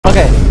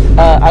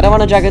I don't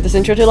want to drag out this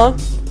intro too long,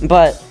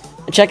 but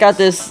check out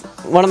this,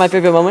 one of my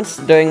favorite moments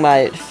during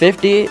my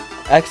 50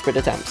 expert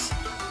attempts.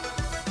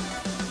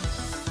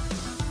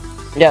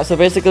 Yeah, so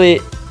basically,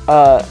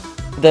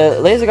 the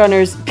laser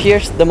gunners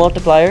pierced the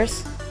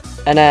multipliers,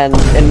 and then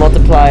it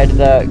multiplied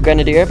the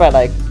grenadier by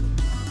like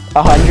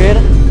 100,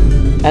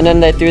 and then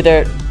they threw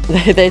their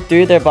they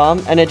threw their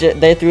bomb, and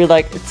they threw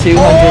like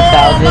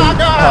 200,000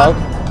 health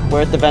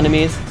worth of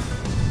enemies,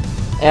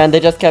 and they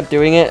just kept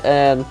doing it,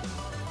 and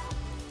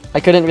I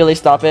couldn't really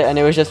stop it, and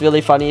it was just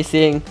really funny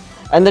seeing.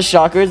 And the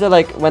shockers are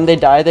like, when they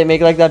die, they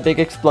make like that big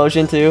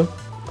explosion too.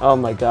 Oh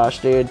my gosh,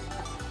 dude.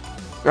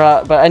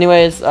 But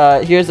anyways,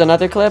 here's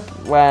another clip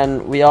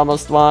when we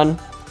almost won,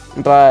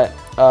 but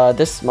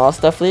this small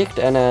stuff leaked,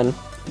 and then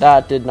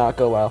that did not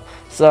go well.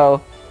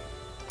 So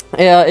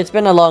yeah, it's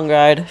been a long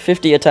ride,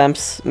 50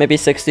 attempts, maybe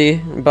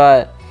 60,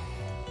 but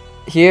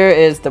here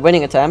is the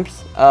winning attempt,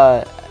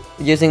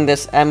 using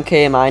this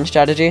MKMINE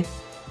strategy.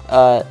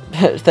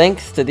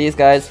 Thanks to these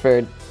guys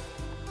for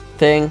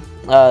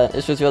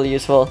this was really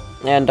useful,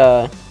 and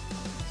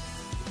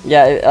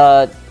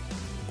yeah,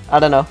 I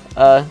don't know,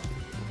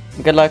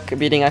 good luck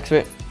beating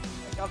expert.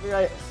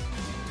 Copyright.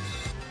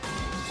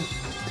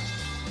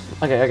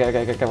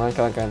 Okay, come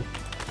on.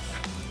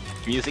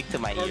 Music to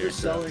my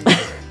ears.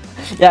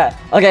 Yeah,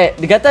 okay,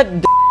 get the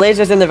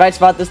lasers in the right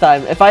spot this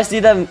time. If I see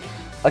them,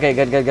 okay,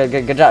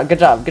 good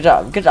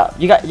job.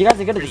 You guys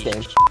are good at this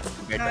game.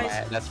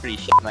 Nice. That's pretty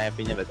shit in my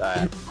opinion, but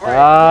alright,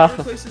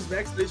 whoever places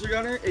next laser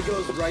gunner, it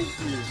goes right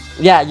here.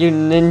 Yeah, you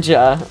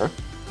ninja.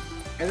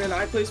 And then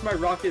I place my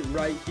rocket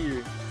right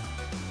here.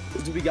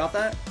 Do we got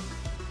that?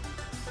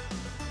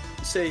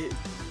 Say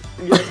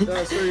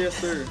yes, sir, yes,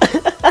 sir.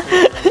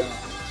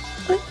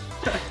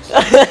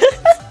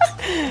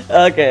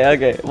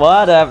 Okay,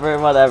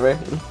 whatever.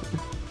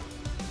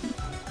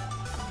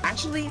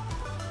 Actually,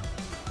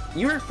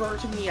 you refer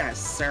to me as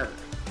sir.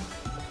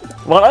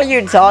 What are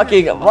you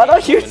talking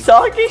about?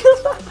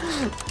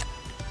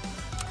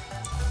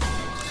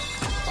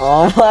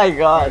 Oh my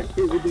god.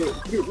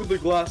 Hit with the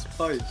glass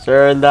pipe.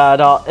 Turn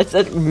that off. It's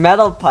a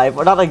metal pipe,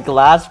 not a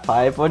glass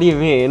pipe. What do you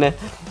mean?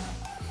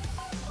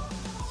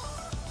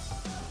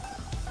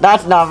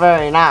 That's not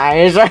very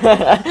nice.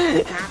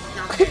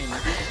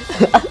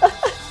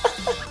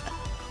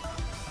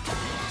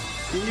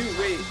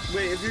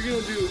 Wait,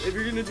 if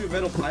you're gonna do a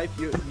metal pipe,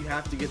 you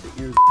have to get the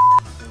ears.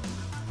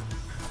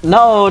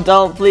 No,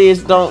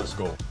 please don't.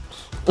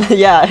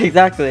 Yeah,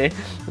 exactly. Wait,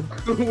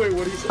 what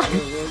do you say? What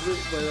was it?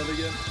 Play that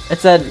again. It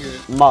said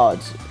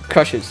mods,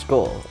 crush his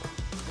skull.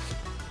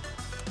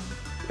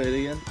 Play it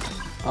again.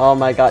 Oh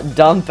my god,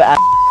 dump ass.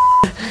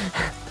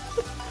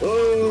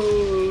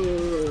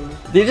 Oh.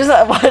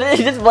 Why did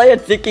you just play a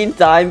ticking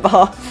time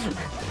bomb?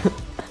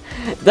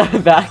 The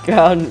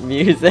background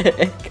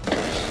music.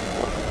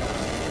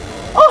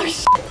 Oh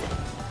shit.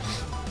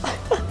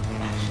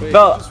 Wait,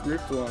 bro, just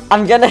ripped one.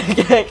 I'm gonna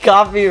get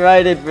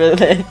copyrighted for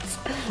this.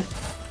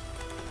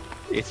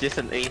 It's just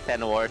an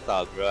A10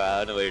 Warthog, bro. I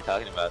don't know what you're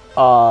talking about.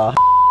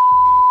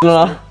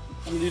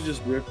 You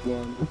just ripped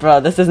one. Bro,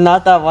 this is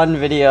not that one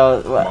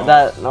video.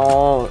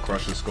 No.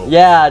 Crush his skull.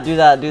 Yeah, do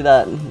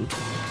that.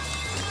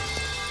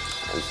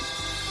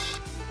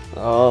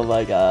 Oh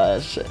my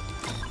gosh.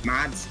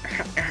 Mods,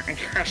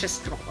 crush his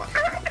skull.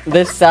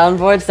 This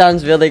soundboard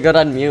sounds really good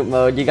on mute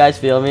mode. You guys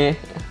feel me?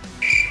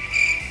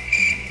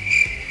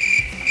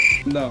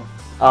 No.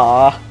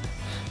 Aw.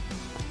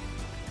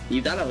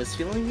 You thought I was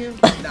feeling you?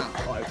 Nah,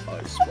 I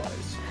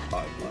spice.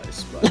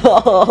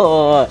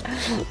 Oh.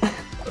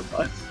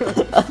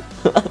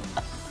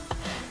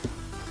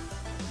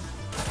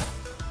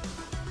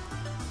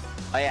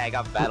 Oh yeah, I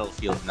got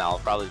Battlefield now. I'll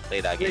probably play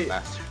that game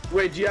faster.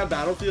 Wait, do you have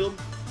Battlefield?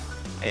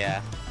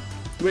 Yeah.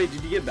 Wait,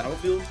 did you get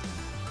Battlefield?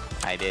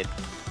 I did.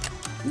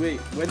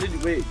 Wait, when did you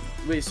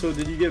wait, so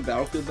did you get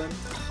Battlefield then?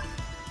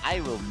 I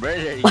will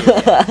murder you.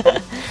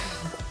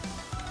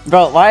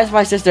 Bro, why is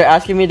my sister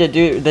asking me to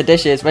do the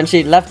dishes when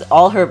she left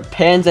all her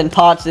pans and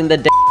pots in the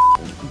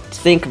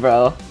sink,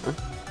 bro?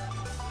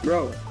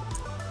 Bro,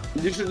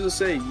 you should just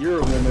say, you're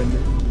a woman,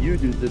 you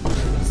do the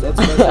dishes. That's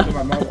what I say to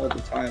my mom all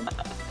the time.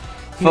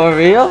 For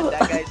real?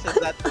 That guy says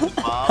that to his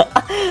mom.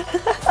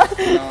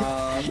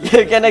 Nah,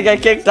 You're gonna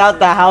get kicked out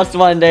the house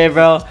one day,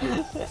 bro.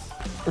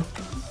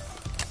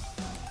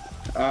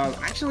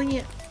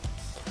 Actually,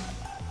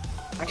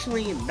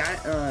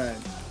 that,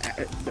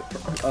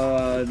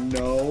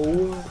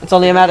 no. It's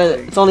only a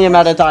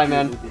matter of time,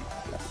 man.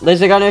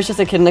 Laser Gunner is just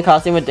a kid in a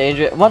costume with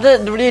dangerous. What a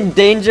really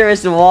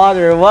dangerous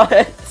water?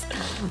 What?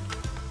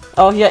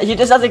 Oh yeah, he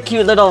just has a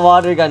cute little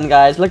water gun,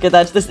 guys. Look at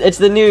that. It's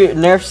the new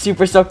Nerf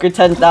Super Soaker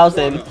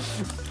 10,000.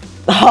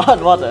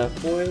 Hot water.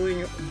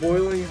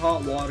 Boiling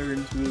hot water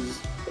into his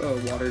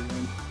water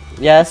gun.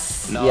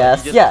 Yes. No,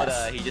 yes.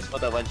 He just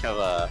put a bunch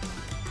of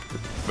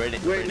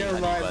Wait, never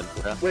mind.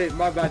 Wait,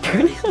 my bad.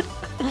 Guys.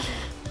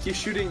 He's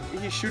shooting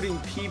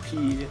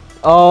PP.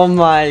 Oh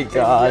my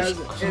gosh.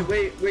 And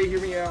wait,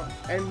 hear me out.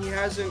 And he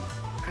hasn't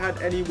had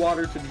any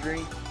water to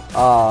drink.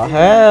 Oh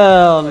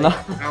hell like,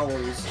 no.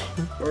 Hours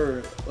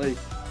or like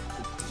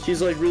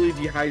he's like really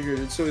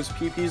dehydrated, so his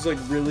pee-pee's like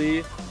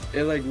really,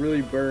 it like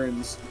really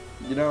burns,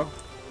 you know?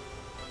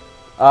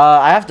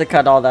 I have to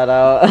cut all that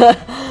out.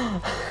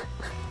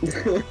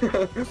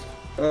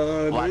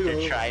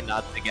 Water, try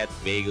not to get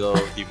Vago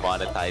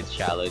demonetized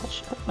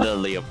challenge.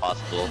 Literally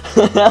impossible.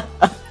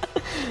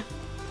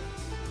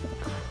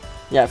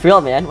 Yeah, for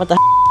real, man. What the?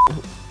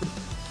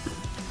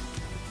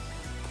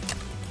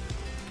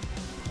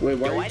 Wait,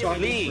 why Yo, are why you do we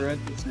talking leave?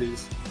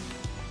 parentheses?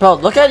 Bro,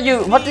 look at you.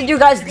 What did you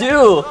guys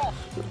do?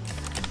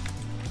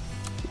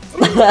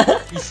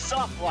 You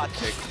suck,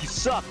 Water. You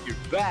suck. You're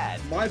bad.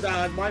 My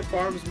bad, my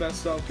farm's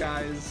messed up,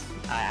 guys.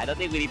 I don't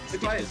think we need to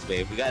skip this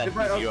wave. We got If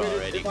I a 0 upgraded,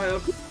 already. if I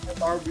upgraded my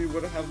farm, we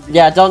would have.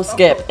 Yeah, don't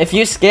skip. If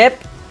you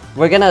skip,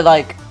 we're gonna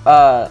like,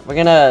 I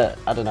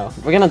don't know.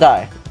 We're gonna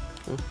die.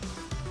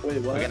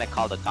 Wait, what? We're gonna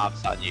call the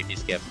cops on you if you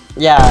skip.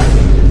 Yeah.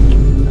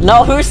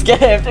 No, who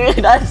skipped?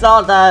 Dude, I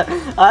saw that.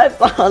 I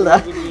saw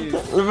that.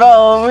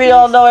 Bro, we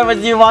all know it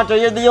was you, Water.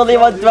 You're the only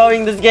one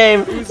throwing this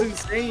game. It was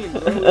insane,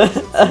 bro. It was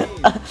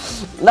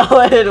insane. No,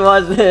 it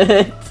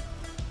wasn't.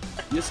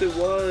 Yes, it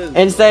was.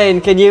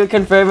 Insane. Can you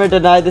confirm or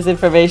deny this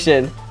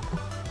information?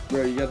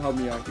 Bro, you gotta help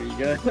me out here. You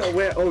gotta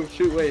wait. Oh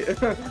shoot, wait.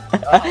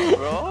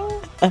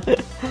 Bro?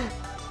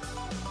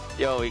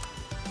 Yo,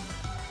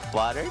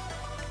 Water?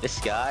 This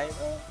guy,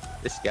 bro?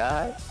 This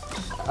guy?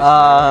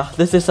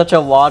 This is such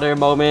a Water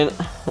moment.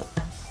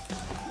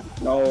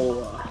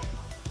 No.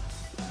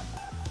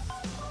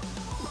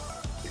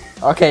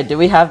 Okay, do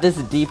we have this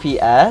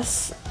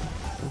DPS?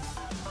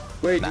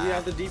 Wait, do we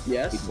have the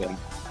DPS?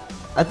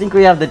 I think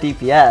we have the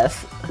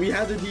DPS. We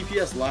had the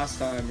DPS last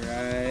time,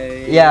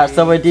 right? Yeah,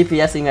 so we're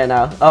DPSing right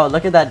now. Oh,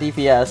 look at that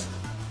DPS.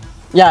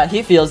 Yeah,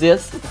 he feels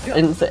this.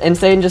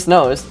 Insane just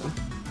knows.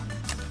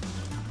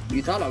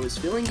 You thought I was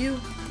feeling you?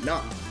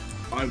 Nah.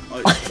 I'm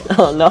ice.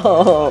 Oh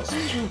no.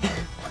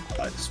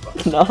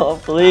 Ice. No,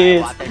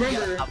 please.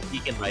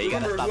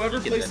 Remember, whoever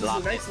places the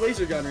next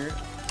laser gunner,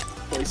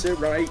 place it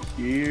right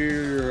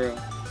here.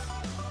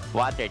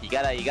 Water, you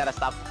gotta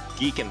stop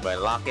geeking, bro.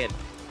 Lock in.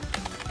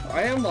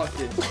 I am locked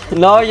in.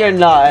 No, you're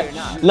not.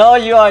 No,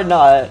 you are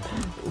not.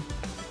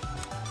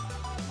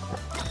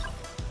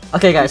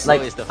 Okay, guys.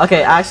 Like,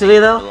 okay, actually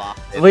though,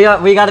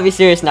 we gotta be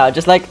serious now.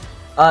 Just like,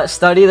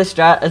 study the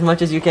strat as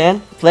much as you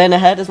can, plan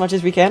ahead as much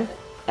as we can,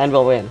 and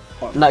we'll win.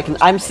 No,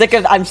 I'm sick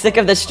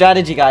of this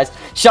strategy, guys.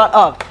 Shut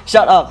up.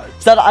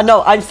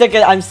 No, I'm sick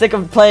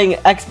of playing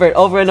expert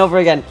over and over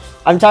again.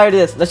 I'm tired of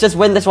this. Let's just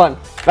win this one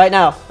right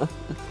now.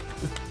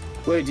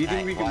 Wait, do you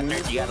think we can win Water,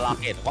 this? you gotta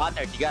lock in.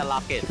 Water, you gotta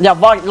lock in. Yeah,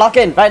 lock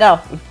in right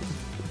now.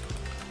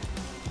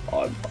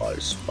 I'm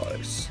ice.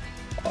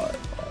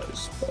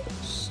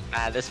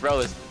 This bro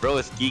is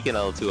geeking a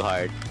little too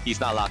hard. He's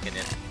not locking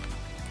in.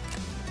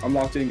 I'm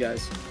locked in,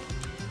 guys.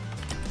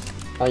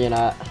 Oh, you're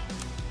not.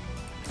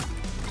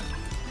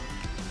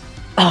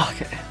 Oh,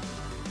 okay.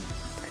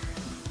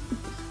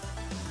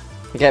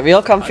 Get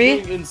real comfy. I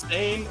think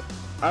insane.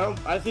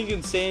 I think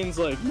insane's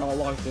like not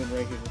locked in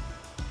right here.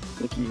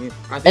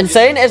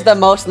 Insane is the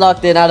most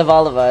locked in out of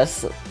all of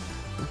us.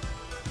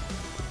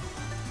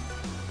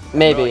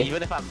 Maybe. Bro,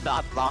 even if I'm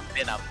not locked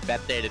in, I'm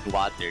better than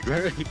Water.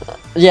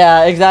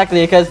 Yeah,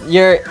 exactly. Because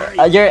you're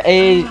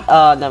a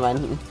never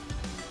mind.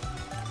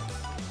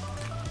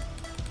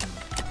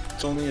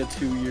 It's only a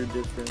 2-year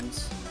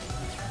difference.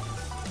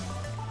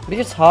 What are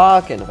you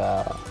talking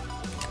about?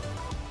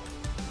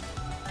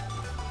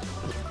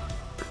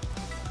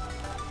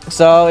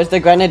 So is the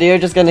Grenadier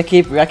just gonna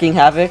keep wreaking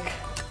havoc?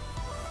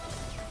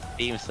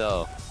 Seems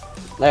so.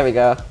 There we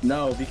go.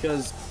 No,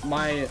 because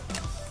my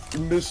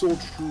missile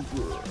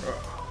trooper.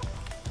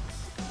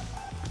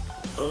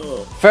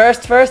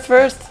 First.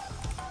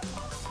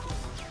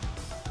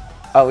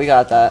 Oh, we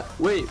got that.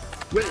 Wait,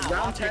 round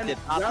Water 10. did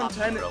not Round lock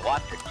 10. in, bro.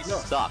 Water, you No.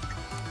 suck.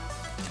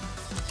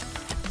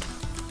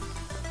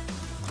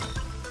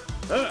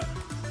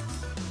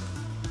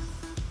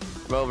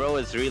 Bro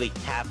is really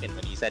capping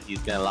when he said he's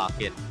gonna lock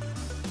in.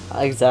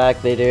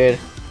 Exactly, dude.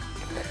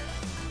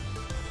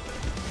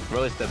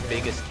 Bro is the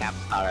biggest cap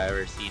star I've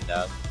ever seen,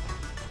 though.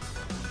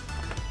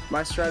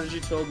 My strategy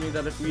told me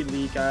that if we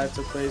leak, I have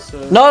to place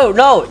a. No.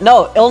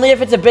 Only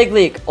if it's a big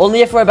leak.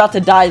 Only if we're about to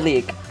die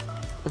leak.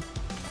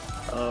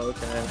 Oh,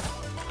 okay.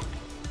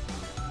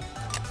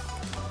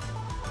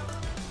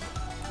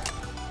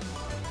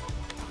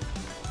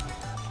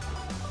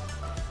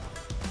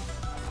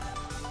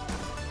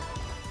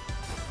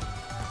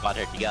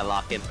 Water, you gotta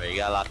lock in, bro. You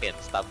gotta lock in.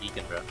 Stop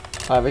geeking, bro.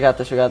 Alright, we got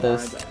this. My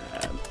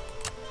bad.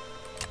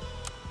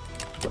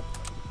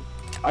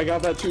 I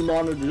got that 2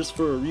 monitors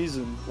for a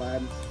reason,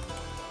 lad.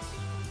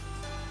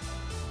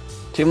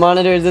 2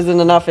 monitors isn't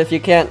enough if you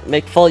can't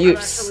make full I'm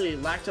use. actually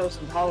lactose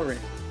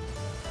intolerant.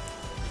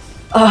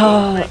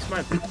 Oh, Makes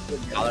my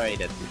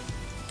Tolerate it.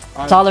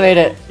 I'm Tolerate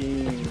it.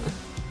 joking.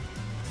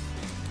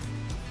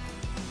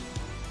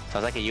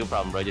 Sounds like a you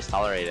problem, bro. Just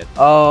tolerate it. I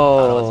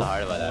don't know what's so oh,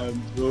 hard about that.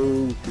 I'm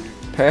joking.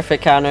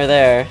 perfect counter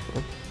there.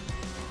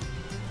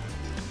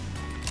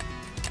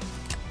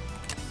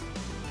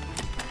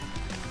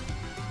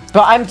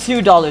 But I'm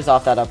 $2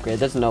 off that upgrade.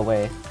 There's no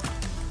way.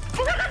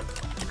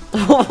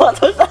 What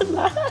was that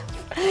laugh?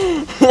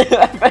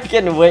 I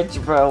freaking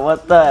witch, bro.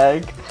 What the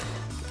heck?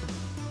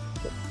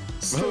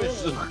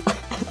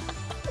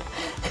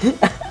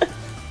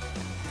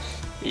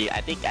 Yeah,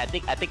 I think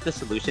the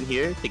solution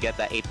here to get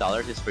that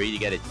 $8 is for you to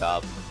get a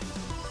job.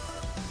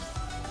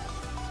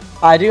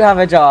 I do have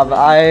a job.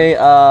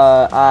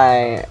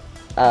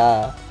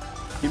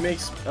 He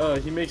makes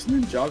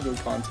Ninjago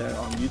content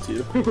on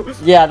YouTube.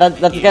 Yeah,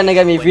 that's gonna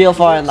get me real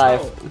far in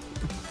life.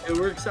 It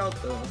works out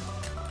though.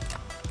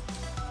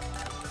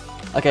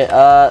 Okay,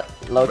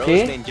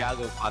 Loki. Bro's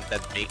Ninjago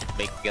content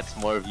gets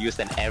more views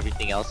than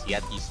everything else,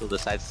 yet he still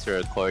decides to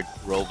record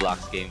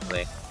Roblox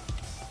gameplay.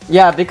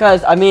 Yeah,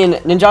 because I mean,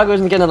 Ninjago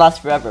isn't gonna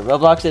last forever.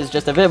 Roblox is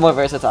just a bit more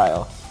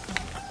versatile.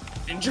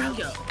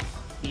 Ninjago.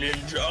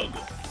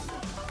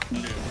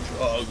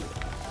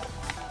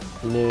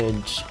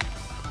 Ninj.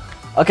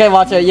 Okay,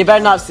 Walter, you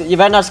better not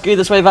screw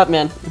this wave up,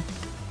 man.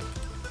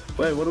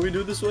 Wait, what do we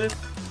do this wave?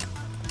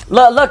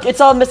 Look,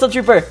 it's all Missile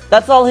Trooper.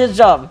 That's all his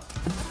job.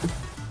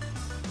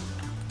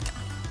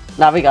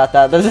 Nah, we got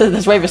that.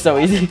 This wave is so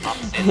easy.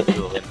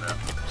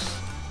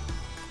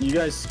 You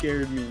guys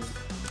scared me.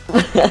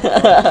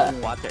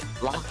 Water,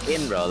 lock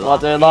in, bro.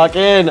 Water, lock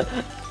in.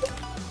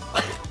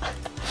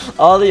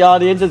 All the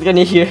audience is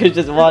gonna hear is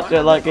just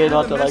water, lock in,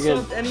 water, lock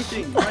in.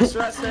 Anything. My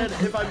strat said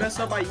if I mess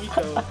up my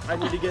eco, I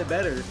need to get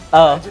better.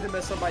 Oh. I didn't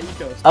mess up my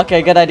eco.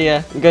 Okay, good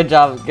idea. Good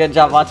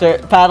job, Water.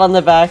 Pat on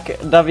the back.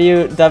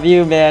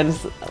 W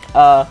mans.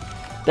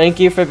 Thank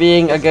you for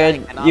being a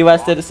good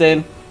U.S.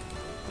 citizen.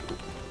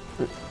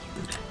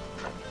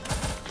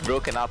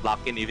 Bro cannot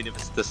lock in even if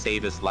it's to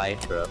save his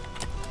life, bro.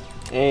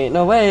 Ain't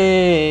no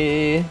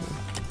way.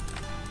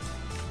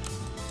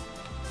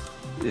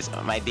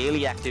 My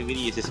daily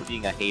activity is just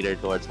being a hater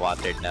towards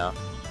Water now.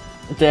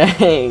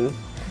 Dang.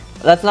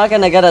 That's not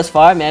gonna get us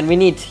far, man. We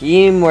need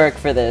teamwork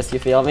for this, you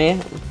feel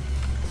me?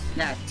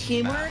 Nah,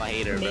 teamwork I'm a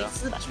hater, bro. makes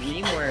the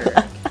dream work.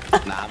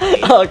 Nah, I'm a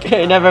hater.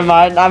 Okay, never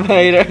mind. I'm a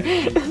hater.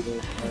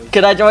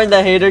 Could I join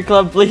the hater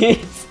club,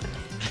 please?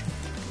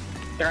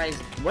 Guys,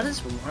 what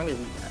is wrong with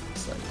you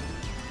guys? Like...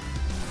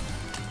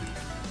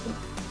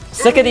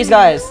 Sick of these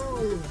guys.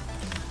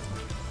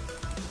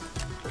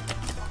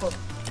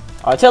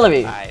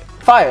 Artillery. Alright.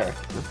 Fire.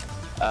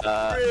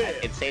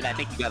 Insane, I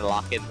think you gotta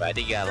lock in, bro. I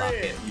think you gotta lock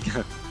in.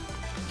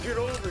 Get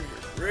over here,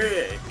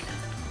 Rick.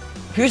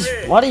 Who's?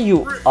 What are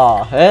you?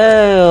 Oh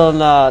hell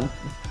nah.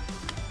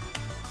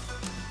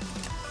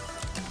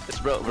 This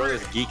bro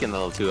is geeking a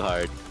little too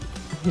hard.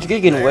 He's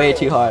geeking way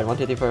too hard. 1,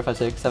 2, 3, 4, 5,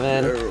 6,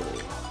 7. Daryl.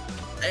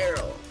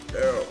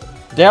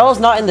 Daryl's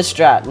not in the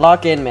strat.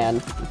 Lock in,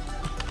 man.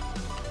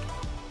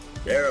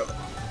 Daryl.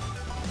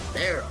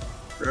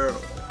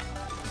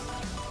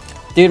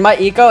 Dude, my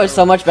eco is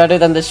so much better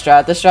than this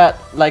strat. This strat,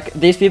 like,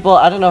 these people,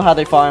 I don't know how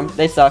they farm.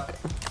 They suck.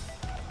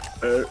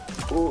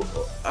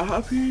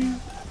 Happy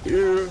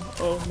year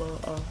of my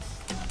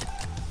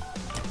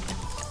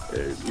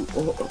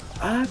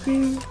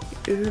happy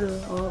year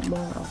of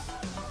my.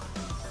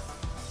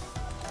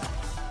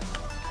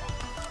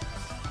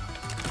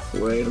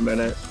 Wait a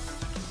minute.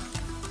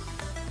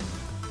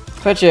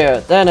 Put your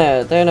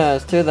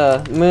Thanos to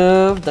the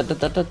move.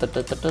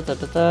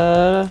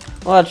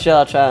 What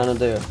y'all trying to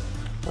do?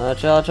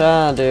 What y'all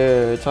trying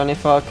to do?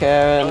 24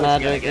 karat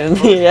magic in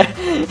the air.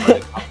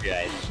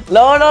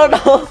 No.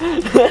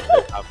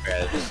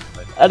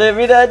 I didn't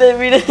read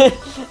it.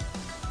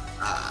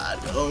 I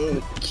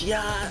don't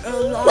got a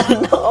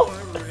lot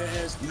for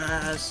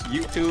Christmas.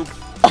 YouTube.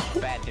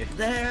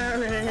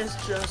 There is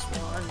just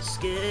one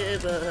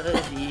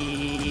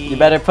skibberty. You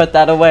better put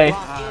that away.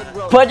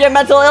 Put your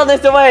mental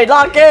illness away.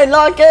 Lock in.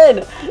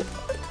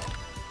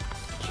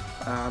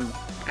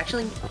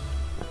 Actually...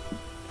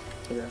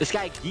 This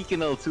guy geeking a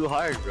little too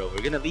hard, bro.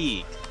 We're gonna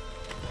leak.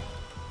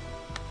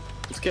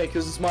 It's okay,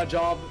 cause it's my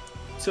job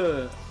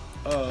to.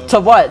 To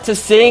what? To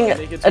sing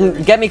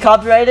and get me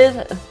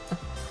copyrighted?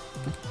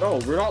 No,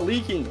 we're not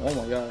leaking. Oh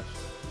my gosh.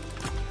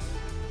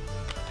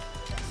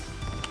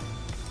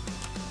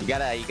 You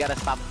gotta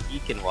stop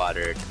geeking,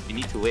 Water. You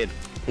need to win.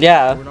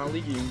 Yeah. We're not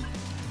leaking.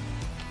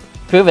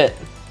 Prove it.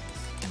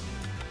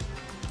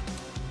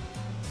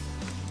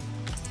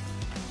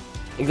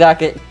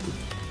 Exactly.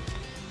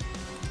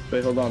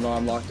 Wait, hold on. No,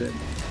 I'm locked in.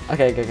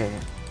 Okay.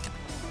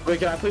 Wait,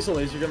 can I place a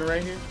laser gun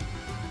right here?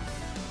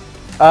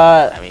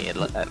 I mean, it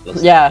looks...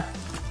 Yeah.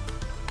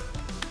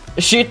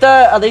 Shoot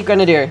the elite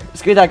grenadier.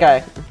 Screw that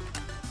guy.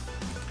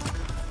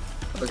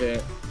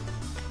 Okay.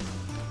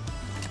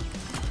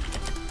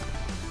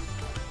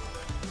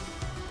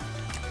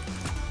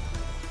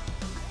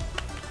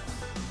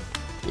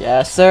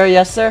 Yes, sir.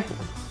 Yes, sir.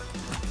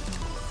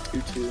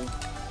 2-2.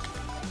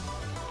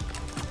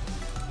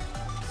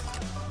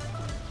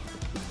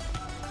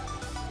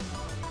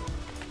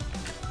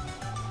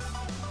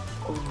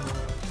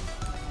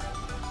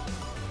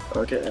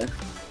 Okay.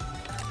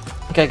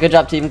 Okay, good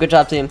job, team. Good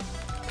job, team.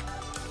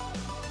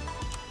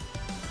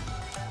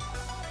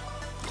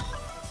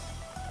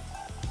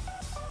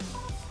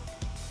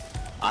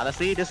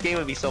 Honestly, this game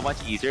would be so much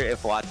easier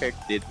if Water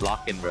did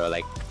lock in, bro.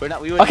 Like,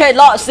 we would. Okay,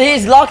 see,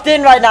 he's locked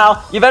in right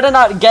now. You better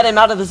not get him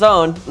out of the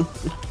zone.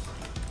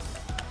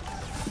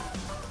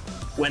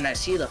 When I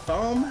see the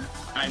foam,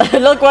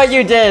 Look what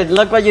you did.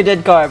 Look what you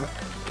did, Carb.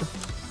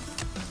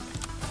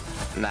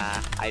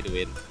 Nah, I'd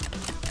win.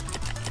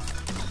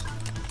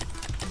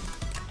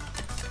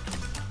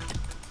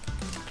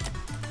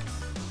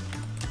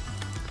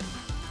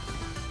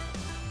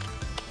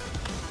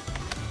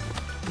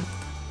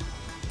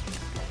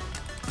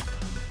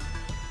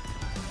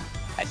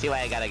 I see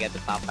why I gotta get the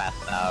top pass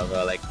now,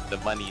 bro. Like the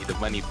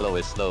money flow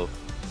is slow.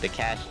 The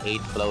cash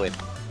ain't flowing.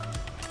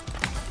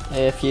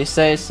 If you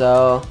say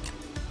so.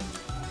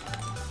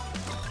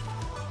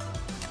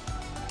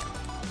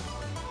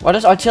 What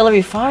is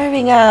artillery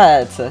firing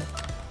at?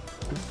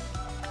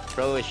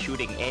 Bro is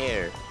shooting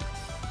air.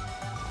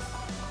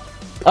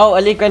 Oh,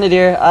 Elite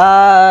Grenadier.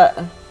 Nah.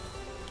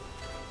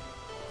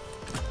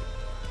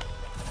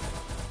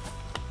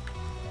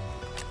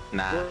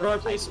 Where do I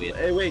place?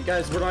 Hey, wait,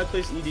 guys. Where do I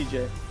place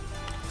EDJ?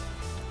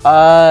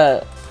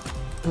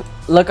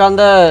 Look on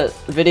the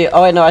video.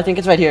 Oh wait, no, I think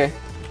it's right here.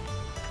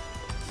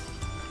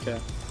 Okay,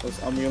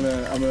 I'm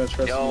gonna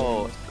trust you.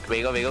 Yo,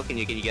 Vigo, can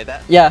you get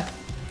that? Yeah.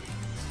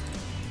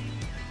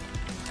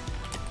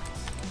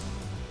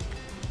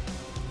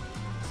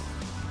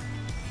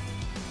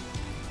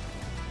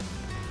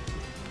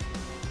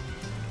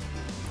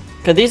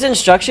 Could these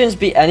instructions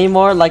be any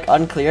more like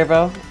unclear,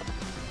 bro?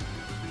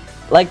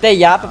 Like they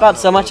yap about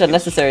so much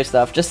unnecessary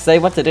stuff. Just say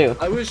what to do.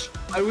 I wish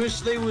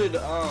they would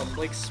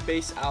like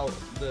space out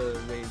the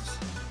waves.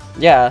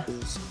 Yeah.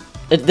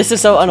 This is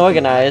so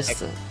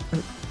unorganized.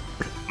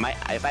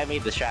 If I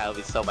made the strat, it would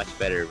be so much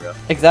better, bro.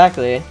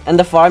 Exactly. And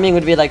the farming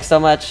would be like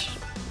so much.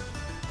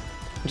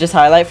 Just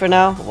highlight for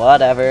now.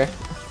 Whatever.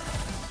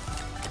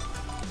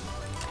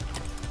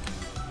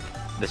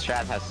 The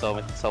strat has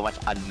so much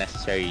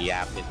unnecessary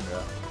yapping,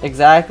 bro.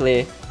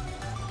 Exactly.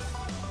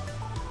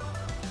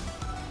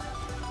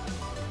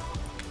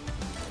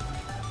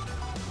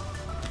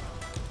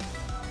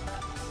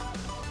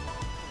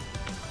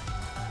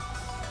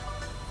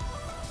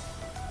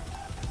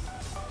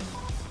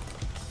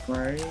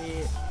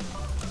 Right.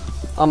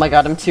 Oh my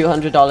god, I'm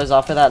 $200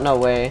 off of that. No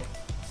way.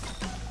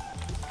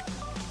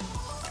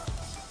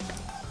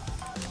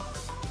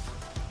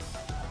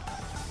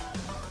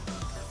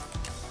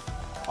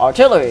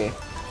 Artillery,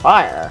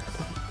 fire.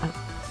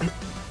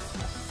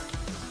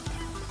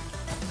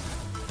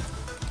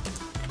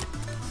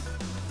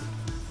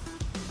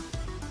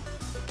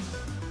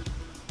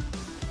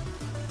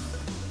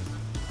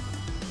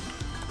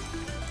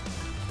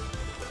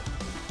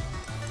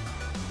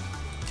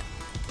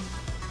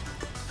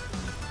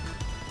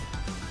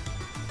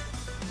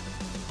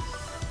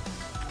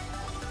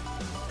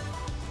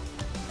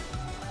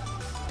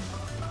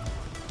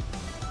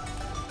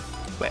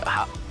 Wait,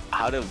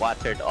 how did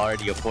Water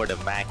already afford a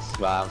max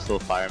while I'm still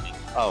farming?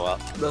 Oh well.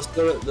 That's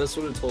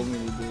what it told me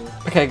to do.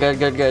 Okay,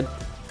 good.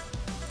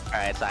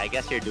 Alright, so I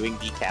guess you're doing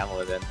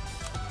decamo then.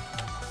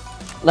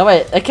 No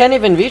wait, it can't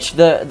even reach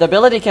the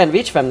ability can't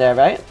reach from there,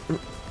 right?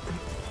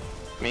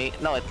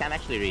 No, it can't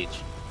actually reach.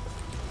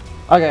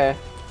 Okay.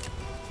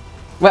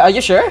 Wait, are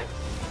you sure?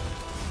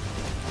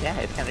 Yeah,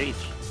 it can reach.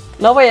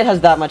 No way it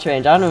has that much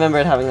range. I don't remember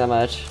it having that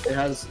much. It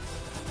has.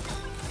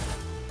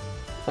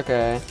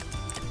 Okay.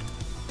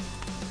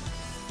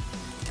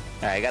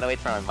 Alright, I gotta wait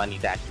for my money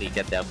to actually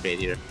get the upgrade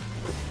here.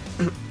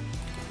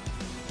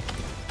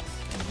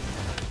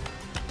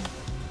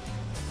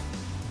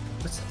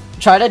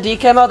 Try to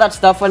decamo that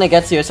stuff when it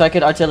gets here so I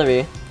could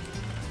artillery.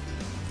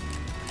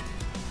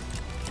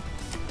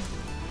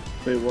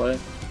 Wait, what?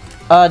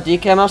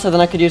 Decamo so then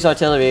I could use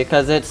artillery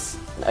because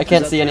I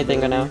can't see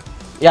anything right now.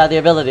 ability? Yeah, the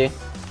ability.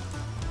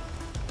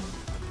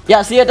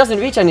 Yeah, see, it doesn't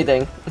reach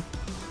anything.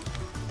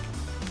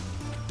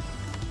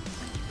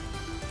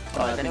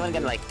 Oh, is anyone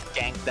gonna like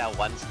gank that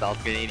one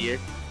stealth grenadier?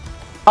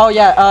 Oh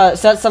yeah,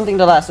 set something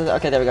to last.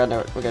 Okay, there we go.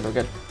 No, we're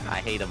good. I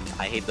hate them.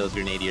 I hate those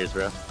grenadiers,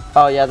 bro.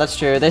 Oh yeah, that's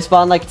true. They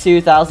spawn like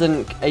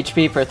 2,000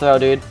 HP per throw,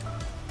 dude.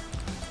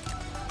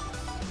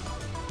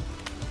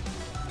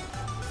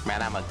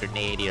 Man, I'm a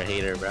grenadier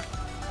hater, bro.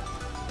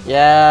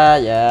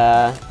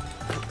 Yeah.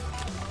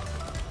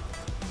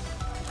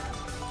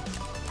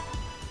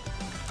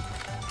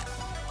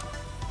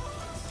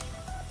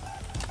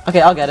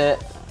 Okay, I'll get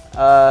it.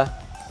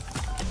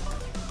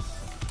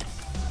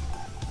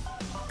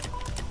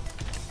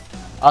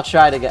 I'll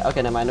try to get.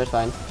 Okay, never mind. It's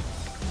fine.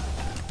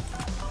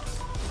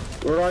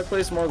 Where do I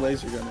place more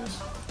laser gunners?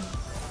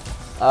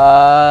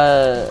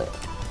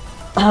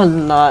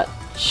 I'm not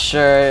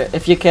sure.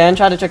 If you can,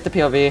 try to check the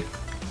POV.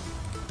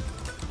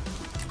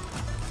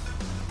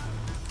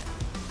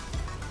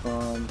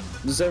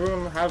 Does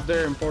everyone have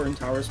their important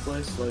towers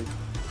placed? Like.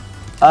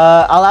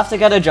 I'll have to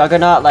get a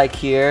juggernaut like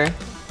here.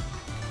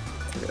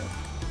 Okay.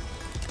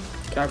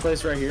 Can I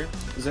place right here?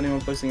 Is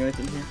anyone placing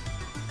anything here?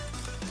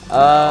 No,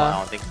 I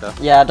don't think so.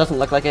 Yeah, it doesn't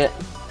look like it.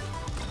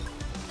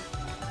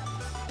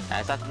 I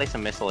just have to place a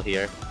missile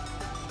here.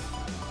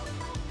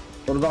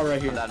 What about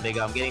right here? Hold on, Big.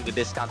 I'm getting the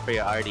discount for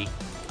your RD.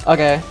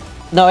 Okay.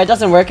 No, it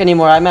doesn't work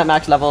anymore. I'm at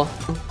max level.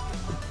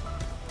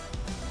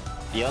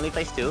 You only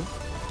place 2?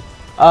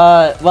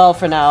 Well,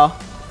 for now.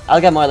 I'll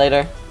get more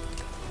later.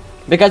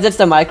 Because it's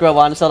the micro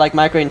one, so like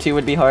micro and 2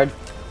 would be hard.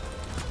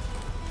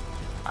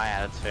 Oh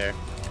yeah, that's fair.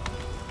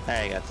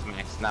 There you go, it's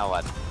max. Now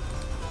what?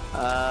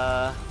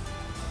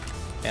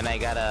 And I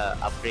gotta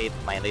upgrade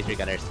my laser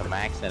gunners to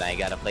max, and I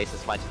gotta place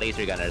as much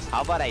laser gunners.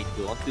 How about I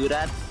don't do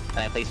that, and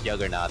I place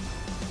Juggernaut?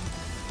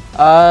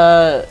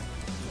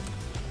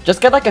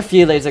 Just get like a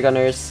few laser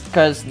gunners,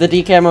 cause the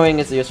decamoing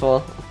is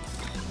useful.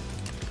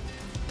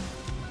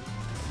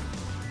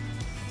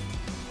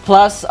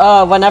 Plus,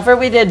 whenever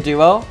we did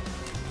duo,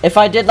 if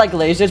I did like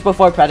lasers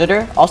before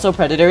Predator, also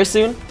Predator is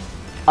soon,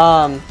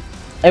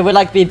 it would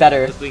like be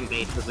better. Who's doing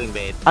bait? Who's doing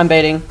bait? I'm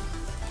baiting.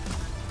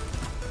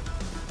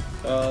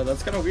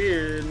 That's kind of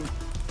weird.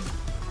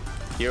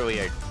 You're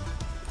weird.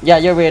 Yeah,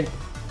 you're weird.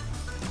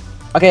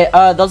 Okay,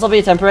 those will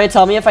be temporary.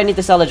 Tell me if I need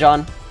to sell a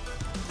John.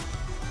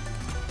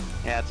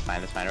 Yeah,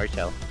 that's fine, we're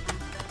chill.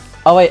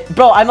 Oh wait,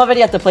 bro, I'm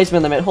already at the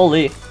placement limit.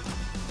 Holy.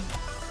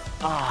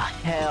 Oh,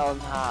 hell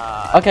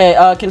nah. Okay,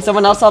 can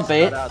someone else help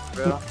bait? Shut out,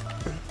 bro.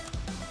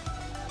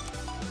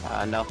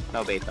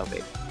 No bait, no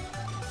bait.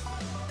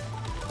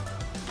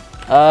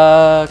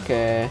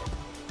 Okay.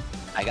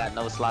 I got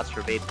no slots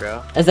for bait,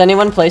 bro. Is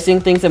anyone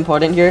placing things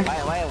important here?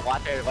 Why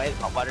water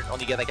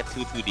only get like a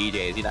 2-2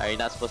 DJs? You know, are you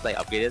not supposed to like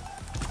upgrade it?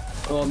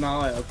 Well,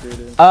 now I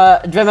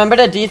upgraded. Remember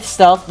to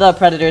de-stealth the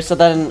predators so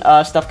then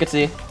stuff could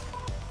see.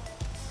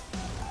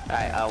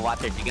 Alright,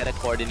 Water, you gotta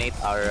coordinate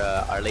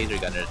our laser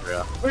gunners,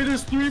 bro. Wait,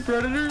 there's 3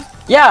 predators?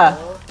 Yeah.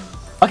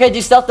 Okay,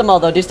 de-stealth them all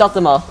though. De-stealth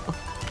them all.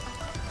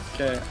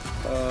 Okay.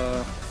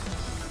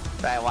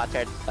 Right,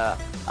 Water.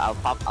 I'll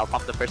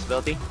pop the first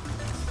ability.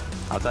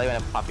 I'll tell you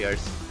when I pop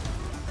yours.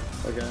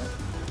 Okay.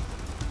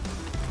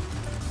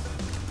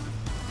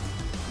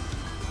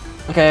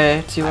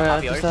 Okay, to I where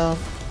pop yours? yourself.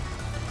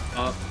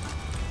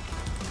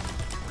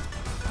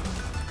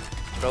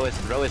 Bro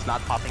is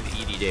not popping the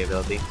EDJ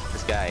ability.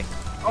 This guy.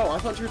 Oh, I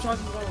thought you were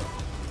talking about.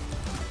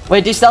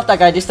 Wait, de-stealth that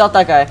guy. De-stealth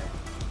that guy.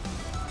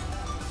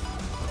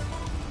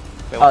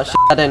 Wait, Oh what's shit,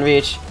 I didn't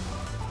reach.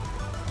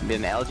 that?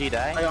 Did an LG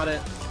die? I got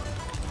it.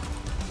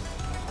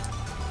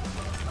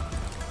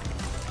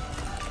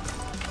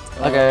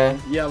 Okay.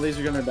 Yeah,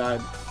 laser gunner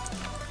died.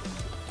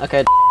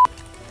 Okay.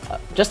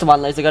 Just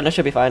one laser gunner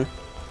should be fine.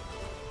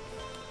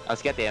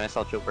 Let's get the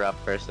MSL trooper up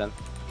first then.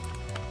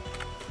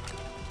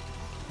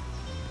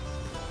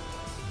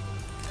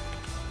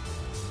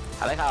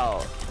 I like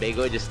how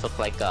Bego just took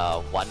like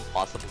one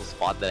possible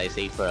spot that I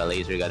saved for a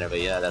laser gunner, but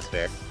yeah, that's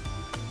fair.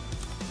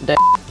 Da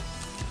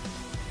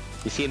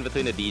You see in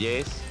between the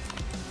DJs?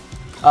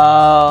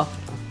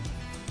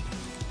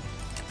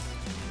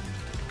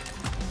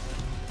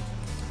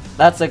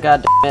 That's a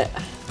goddamn it.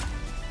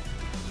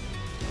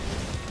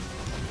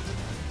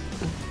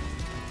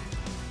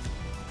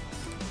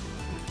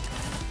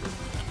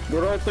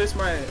 Where do I place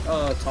my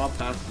top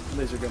half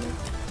laser gunner?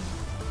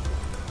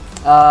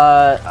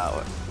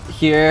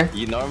 Here.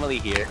 You normally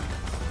hear.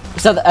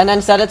 So and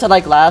then set it to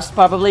like last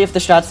probably if the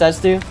strat says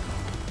to.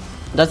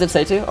 Does it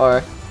say to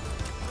or?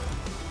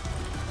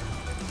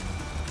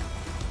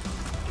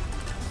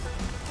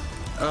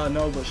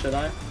 No, but should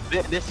I?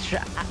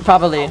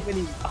 Probably.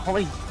 How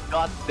many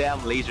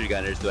goddamn laser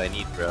gunners do I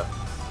need, bro?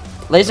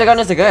 Laser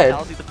gunners are good.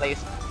 Tells you to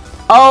place.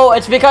 Oh,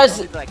 it's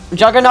because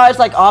Juggernaut is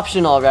like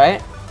optional,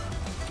 right?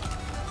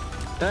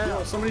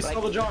 Yo, somebody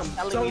sell the John.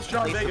 Sell the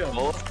John,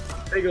 Bego.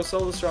 Bego,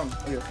 sell the John.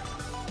 Okay.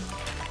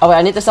 Oh wait,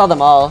 I need to sell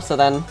them all, so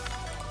then.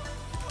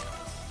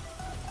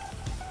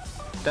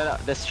 No,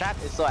 the strat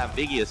is so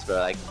ambiguous, bro.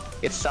 Like,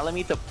 it's telling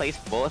me to place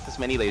both as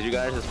many laser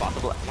gunners as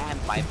possible and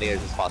 5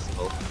 players as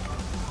possible.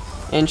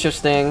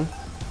 Interesting.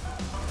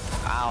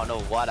 I don't know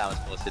what I'm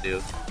supposed to do.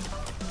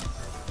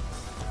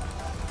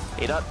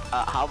 You know,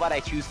 how about I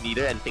choose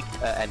neither and pick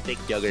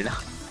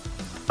Juggernaut?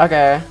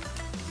 Okay.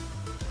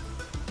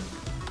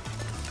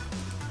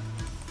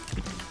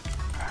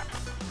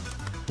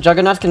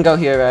 Juggernaut can go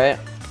here, right?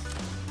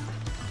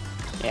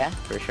 Yeah,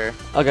 for sure.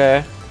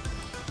 Okay.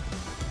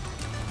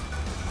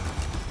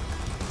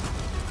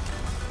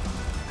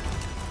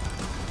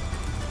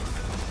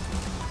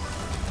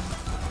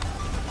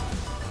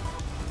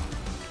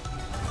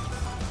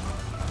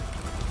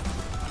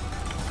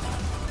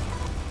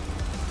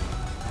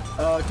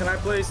 Can I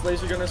place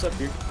laser gunners up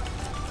here?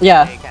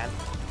 Yeah. Yeah, you can.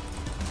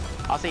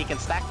 Also, you can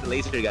stack the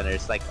laser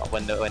gunners like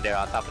when they're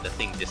on top of the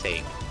thing. Just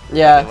saying.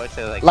 Yeah. It works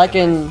as, like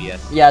in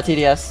TDS. yeah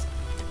TDS.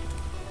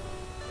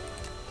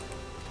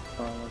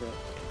 Oh, okay.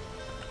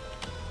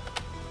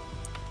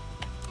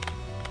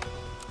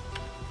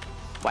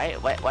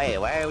 Why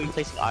are we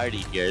placing RD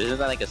here? Isn't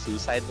that like a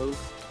suicide move?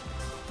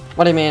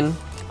 What do you mean?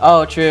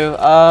 Oh, true.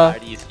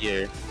 RD is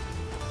here.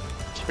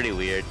 It's pretty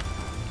weird.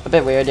 A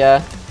bit weird,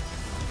 yeah.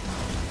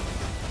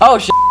 Oh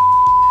shit.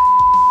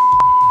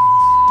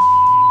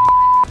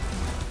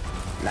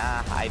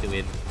 Nah, I do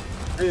it.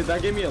 Hey,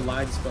 that gave me a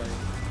lag spike.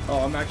 Oh,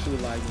 I'm actually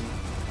lagging.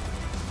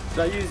 Did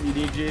I use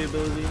EDJ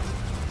ability?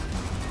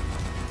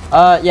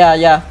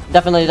 Yeah,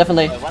 definitely.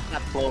 What's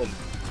that clone?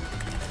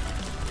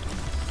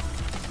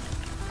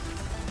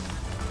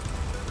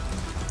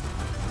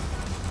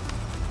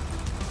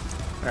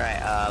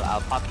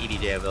 I'll pop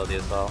EDJ ability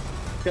as well.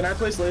 Can I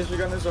place laser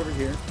gunners over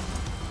here?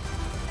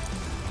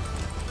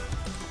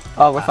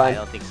 Oh, we're I fine.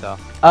 don't think so.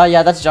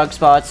 Yeah, that's jug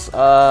spots.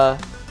 Yeah.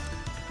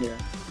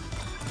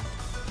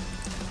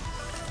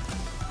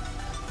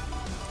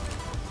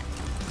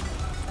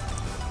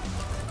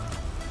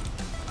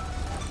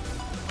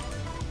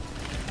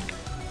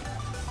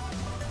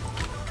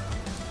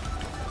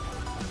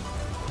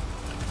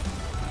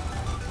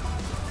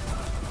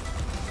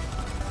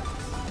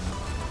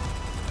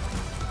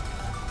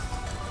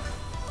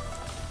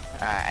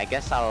 Alright, I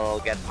guess I'll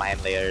get mine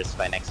layers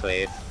by next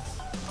wave.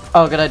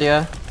 Oh, good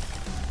idea.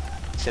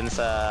 Since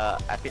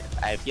I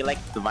feel like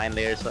the mine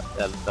layers,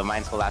 the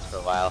mines will last for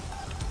a while.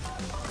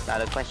 Now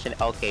the question,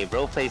 okay,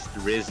 bro placed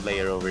RIZZ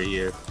layer over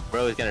here.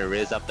 Bro is gonna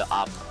RIZZ up the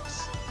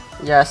ops.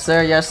 Yes,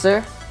 sir. Yes,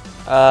 sir.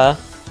 I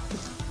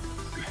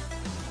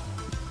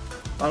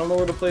don't know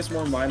where to place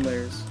more mine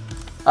layers.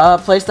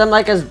 Place them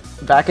like as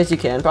back as you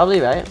can, probably,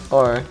 right?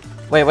 Or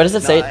wait, what does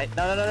it say?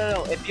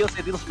 No. It deals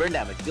burn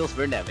damage. It deals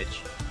burn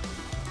damage.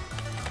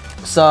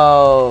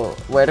 So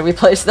where do we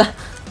place that?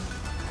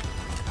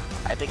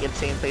 I think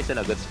insane place in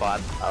a good spot.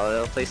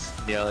 I'll place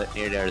near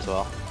there as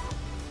well.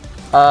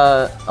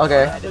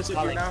 Okay. I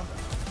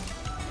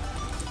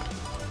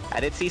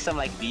did see some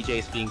like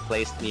DJs being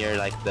placed near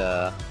like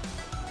the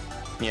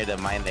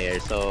mine layer.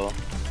 So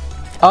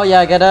Oh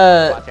yeah, get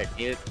a Water,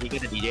 you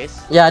get the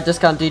DJs. yeah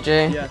discount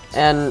DJ Yes.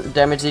 and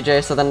damage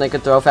DJ, so then they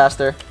could throw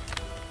faster.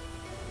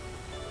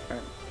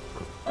 Alright.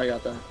 I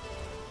got that.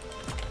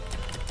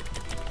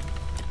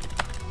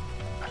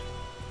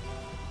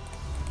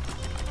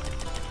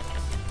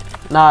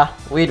 Nah,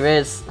 we'd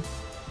RIZZ.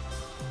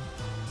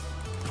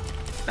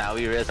 Now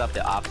we raise up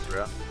the ops,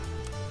 bro.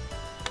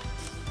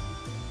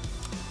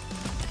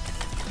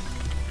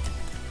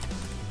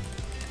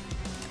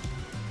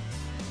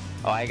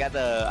 Oh,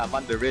 I'm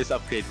on the RIZZ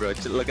upgrade, bro.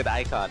 Just look at the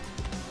icon.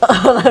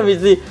 Let me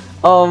see.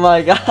 Oh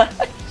my gosh.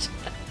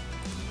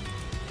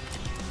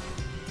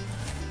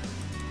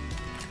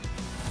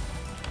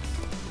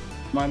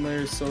 Mine layer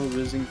is so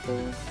rizzing full.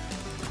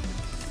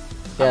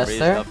 Yes, I'm raised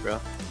sir. up,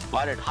 bro.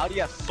 Modern, how do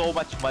you have so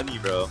much money,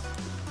 bro?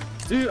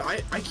 Dude,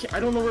 I can't, I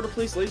don't know where to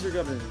place laser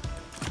gunner.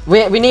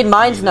 We need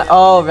mines now.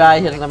 Oh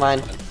right, here's the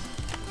mine.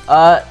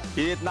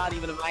 You did not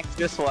even max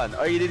this one,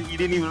 or you didn't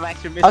even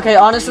max your mission. Okay,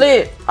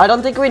 honestly, I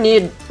don't think we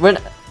need.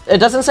 It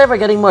doesn't say we're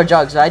getting more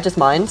jugs, right? Just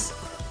mines.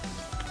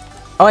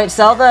 Oh wait,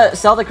 sell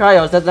the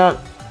cryos. That's not.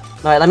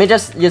 Alright, let me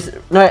just use.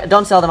 No, wait,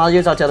 don't sell them. I'll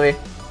use artillery.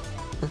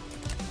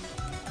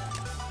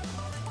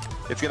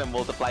 It's gonna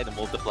multiply the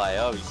multiplier.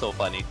 Oh, it's so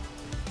funny.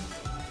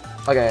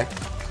 Okay.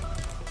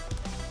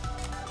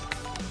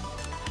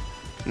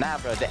 Nah,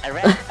 bro, the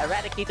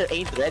Eradicator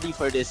ain't ready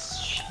for this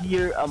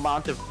sheer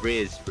amount of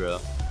RIZZ, bro.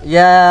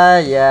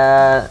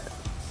 Yeah.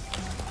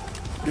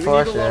 Do we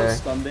For need a lot of sure.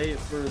 stun bait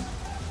for...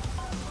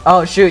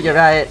 Oh shoot, you're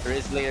right.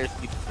 RIZZ layers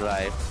need to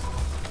drive.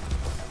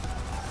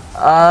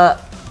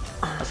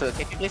 So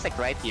can you place like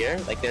right here?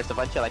 Like there's a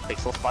bunch of like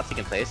pixel spots you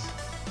can place.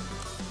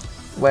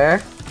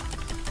 Where?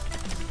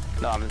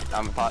 No, I'm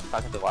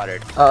talking to water.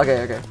 Oh,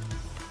 okay.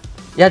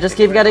 Yeah, just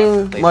keep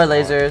getting more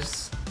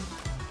lasers.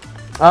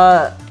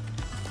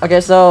 Okay,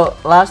 so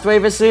last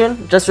wave is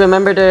soon. Just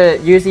remember to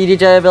use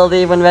EDJ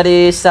ability when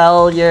ready.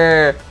 Sell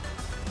your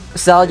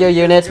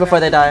units before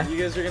they die. You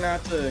guys are gonna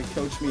have to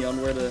coach me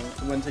on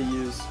when to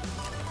use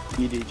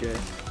EDJ.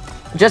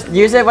 Just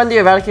use it when the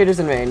eradicator's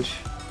in range.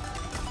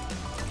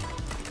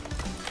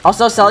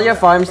 Also, sell your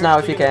farms now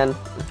if you can.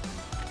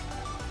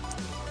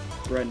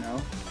 Right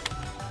now.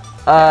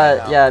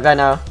 Yeah, right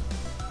now.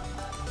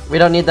 We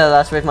don't need the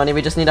last wave money.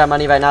 We just need our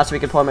money right now so we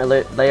can pour more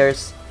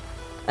layers,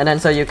 and then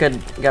so you could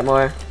get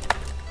more.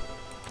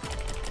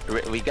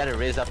 We gotta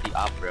raise up the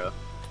op, bro.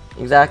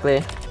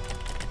 Exactly.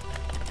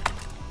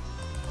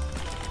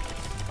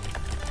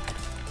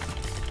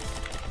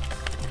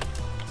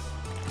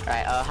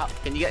 Alright,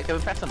 can we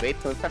prep some bait?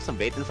 Can we prep some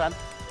bait in front?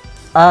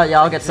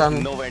 Yeah, I'll get This some.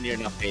 is nowhere near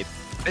enough bait.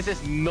 This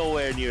is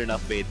nowhere near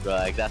enough bait, bro.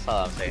 Like that's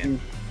all I'm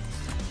saying.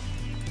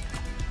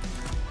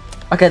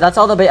 Okay, that's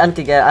all the bait I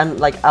can get. I'm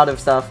like out of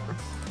stuff.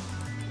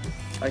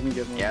 I can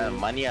get more. Yeah, bait.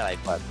 money or like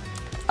what?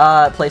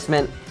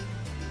 Placement.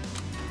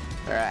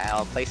 Alright,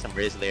 I'll play some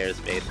RIZZ layers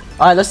bait.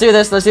 Alright, let's do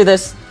this.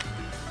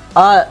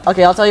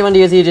 Okay, I'll tell you when to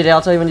use EDJ. No,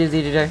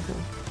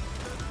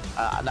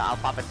 I'll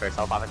pop it first.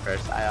 I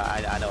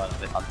know what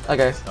I'm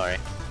Okay. Sorry.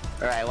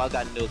 Alright, well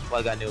got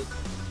nuke.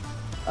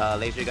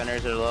 Laser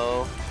gunners are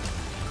low.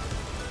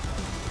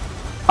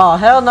 Oh,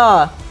 hell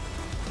nah.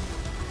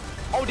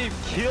 Oh, they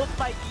killed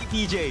my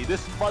EDJ.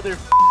 This mother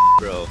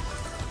bro.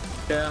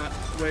 Yeah,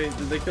 wait,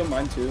 did they kill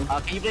mine too?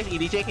 Can you place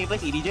EDJ?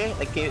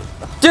 Like, can you...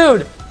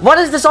 Dude, what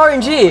is this Oh my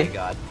RNG?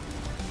 god.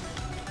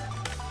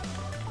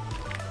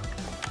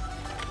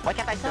 Why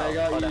can't I Yeah, tell? I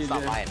got Oh, that's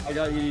not EDJ. mine. I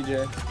got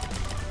EDJ.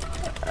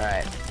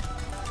 Alright.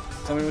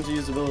 Tell me when to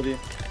use ability.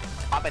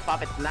 Pop it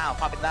now.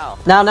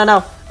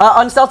 No.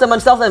 Unstealth them. Who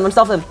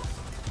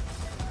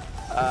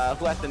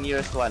has the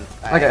nearest one?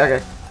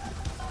 Okay.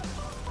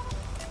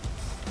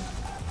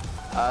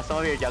 Some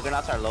of your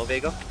juggernauts are low,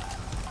 Vego.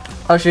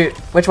 Oh shoot,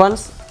 which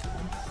ones?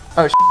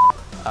 Oh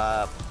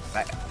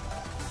Right.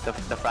 The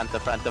front.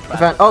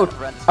 Oh,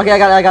 okay,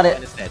 I got it.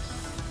 Instead.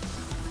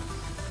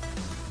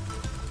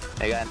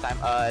 I got in time.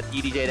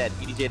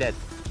 EDJ dead.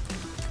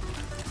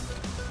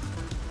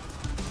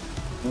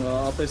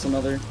 I'll place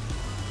another.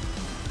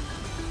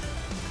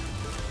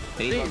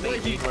 We need more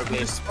base, we need more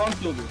base. Spawn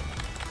builder.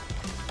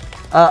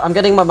 I'm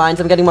getting more mines.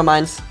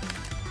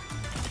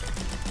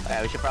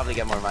 Yeah, we should probably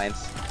get more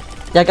mines.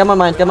 Yeah, get more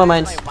mines. My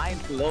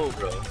mine's low,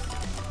 bro.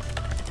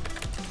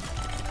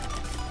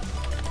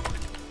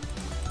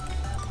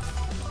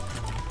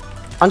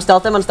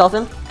 Unstealth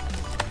him.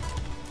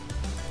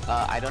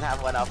 I don't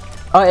have one up.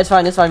 Oh, it's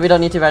fine. We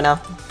don't need to right now.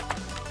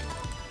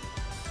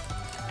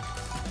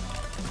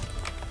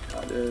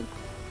 Oh, dude.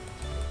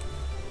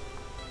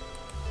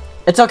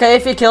 It's okay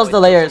if he kills the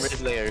layers.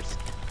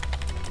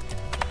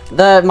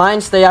 The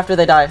mines stay after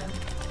they die.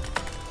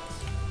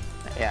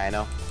 Yeah, I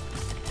know.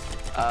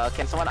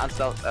 Can someone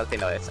unstealth? Okay,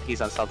 no,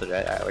 he's unstealthed,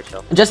 right? Alright, we're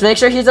chill. Just make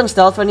sure he's on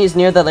stealth when he's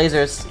near the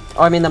lasers.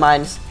 Or I mean the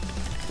mines.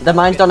 The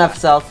mines don't have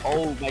stealth.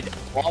 Oh,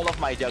 all of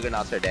my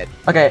juggernauts are dead.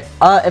 Okay,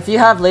 if you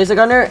have laser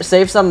gunner,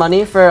 save some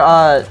money for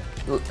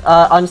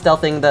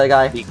unstealthing the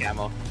guy. Deep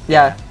ammo.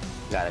 Yeah.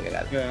 Got it.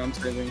 Yeah, I'm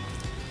saving.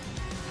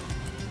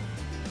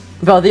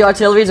 Bro, the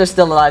artilleries are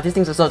still alive. These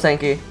things are so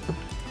tanky.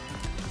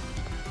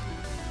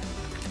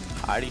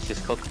 Artie's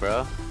just cooked,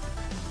 bro.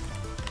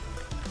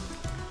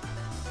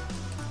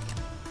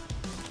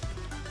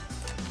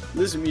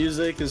 This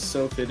music is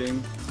so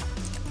fitting.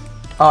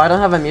 Oh, I don't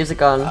have a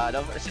music on.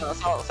 Don't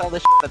sell the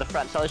shit at the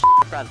front. Sell the shit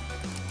at the front.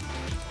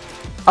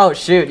 Oh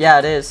shoot, yeah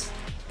it is.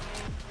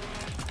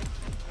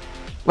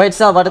 Wait,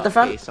 sell what at the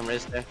front? Okay, some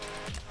RIZZ there.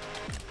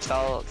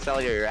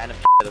 Sell your random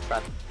at the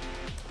front.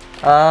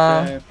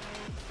 Okay.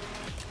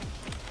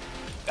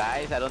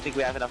 Guys, I don't think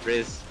we have enough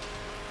RIZZ.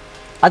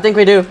 I think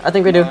we do. I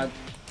think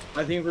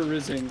we're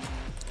rizzing.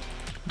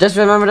 Just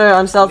remember to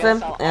unstealth him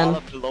Sell and. all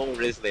of the low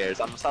RIZZ layers.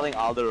 I'm selling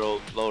all the low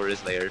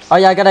RIZZ layers. Oh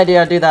yeah, good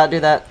idea. Do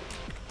that.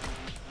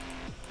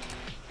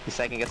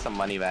 So I can get some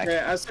money back. Okay,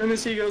 as soon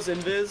as he goes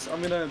invis,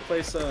 I'm gonna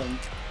place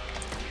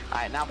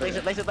Alright, now place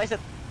it.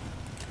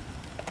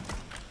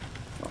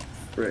 Oh,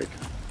 frick.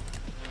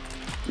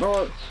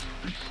 No,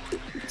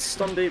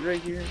 stun date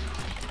right here.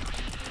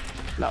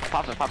 No,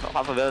 pop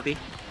ability.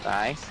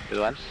 Nice, good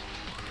one.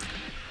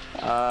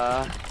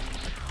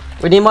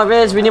 We need more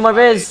Riz.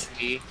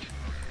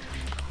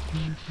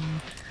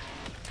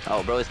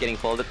 Oh, bro is getting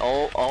folded.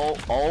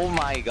 Oh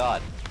my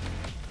god.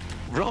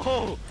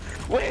 Bro,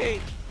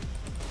 wait.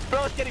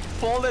 Bro is getting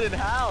folded in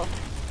half.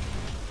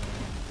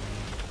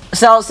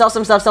 Sell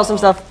some stuff.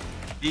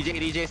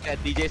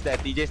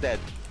 DJ's dead.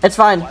 It's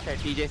fine. Water,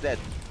 DJ's dead.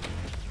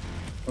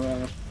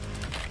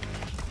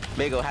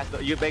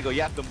 Bego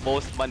you have the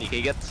most money. Can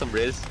you get some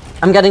RIZZ?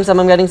 I'm getting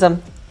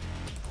some.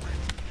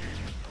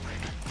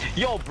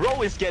 Yo,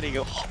 bro is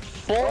getting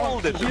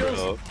folded,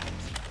 bro.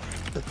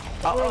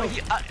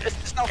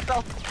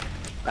 Stealth.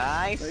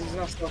 Nice. He's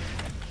not stuff.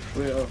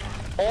 Wait, oh.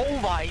 Oh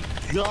my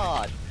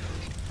god.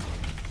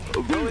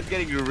 Bro is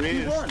getting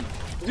RIZZ.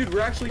 Dude,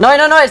 we're actually. No,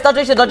 it's don't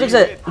jinx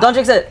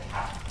it.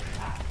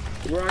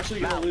 We're actually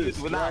gonna lose.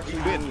 Now we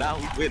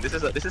win. This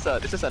is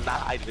a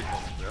not high division,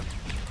 bro.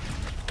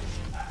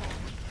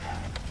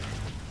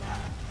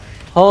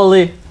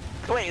 Holy.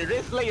 Wait,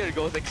 RIZZ layer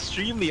goes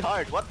extremely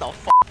hard. What the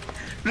f?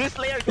 RIZZ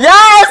layer goes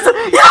Yes!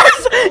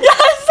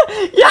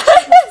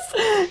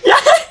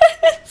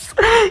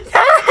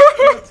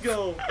 Let's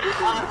go.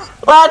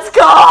 Let's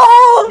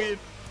go!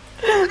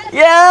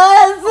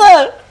 Yes!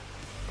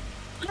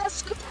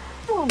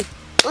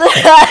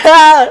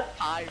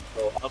 time,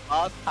 bro.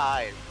 About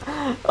time.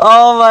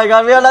 Oh my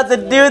god, we don't have to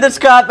do this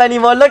crap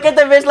anymore. Look at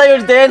the wrist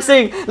layers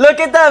dancing. Look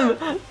at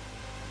them.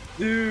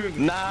 Dude.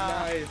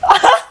 Nice.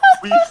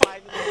 We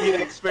finally beat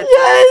expert.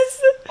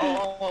 Yes!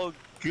 Oh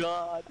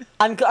god.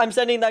 I'm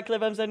sending that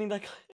clip.